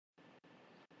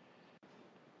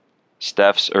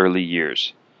Steph's early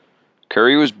years.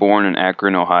 Curry was born in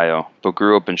Akron, Ohio, but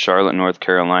grew up in Charlotte, North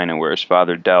Carolina, where his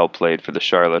father Dell played for the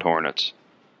Charlotte Hornets.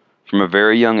 From a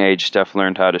very young age, Steph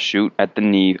learned how to shoot at the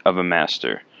knee of a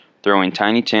master, throwing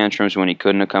tiny tantrums when he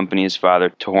couldn't accompany his father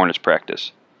to Hornets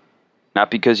practice. Not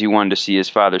because he wanted to see his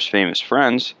father's famous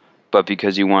friends, but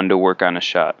because he wanted to work on a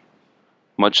shot,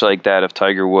 much like that of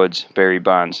Tiger Woods, Barry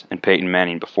Bonds, and Peyton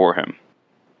Manning before him.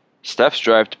 Steph's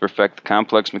drive to perfect the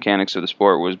complex mechanics of the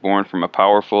sport was born from a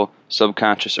powerful,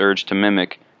 subconscious urge to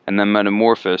mimic and then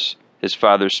metamorphose his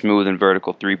father's smooth and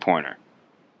vertical three-pointer.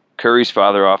 Curry's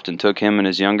father often took him and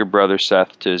his younger brother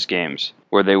Seth to his games,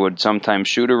 where they would sometimes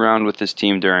shoot around with his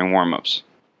team during warm-ups.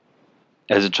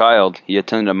 As a child, he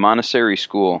attended a Montessori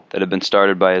school that had been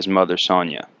started by his mother,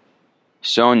 Sonia.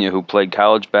 Sonia, who played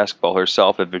college basketball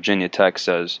herself at Virginia Tech,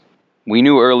 says, "We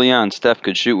knew early on Steph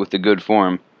could shoot with a good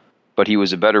form, but he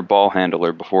was a better ball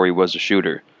handler before he was a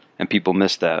shooter, and people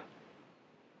missed that.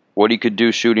 What he could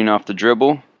do shooting off the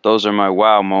dribble, those are my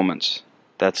wow moments."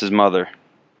 That's his mother.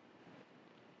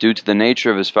 Due to the nature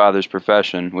of his father's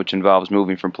profession, which involves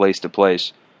moving from place to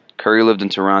place, Curry lived in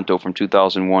Toronto from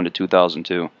 2001 to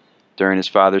 2002, during his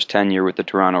father's tenure with the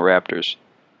Toronto Raptors.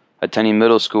 Attending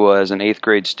middle school as an 8th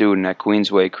grade student at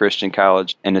Queensway Christian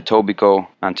College in Etobicoke,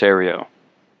 Ontario.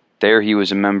 There he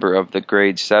was a member of the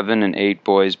grades 7 and 8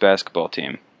 boys basketball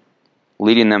team,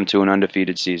 leading them to an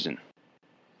undefeated season.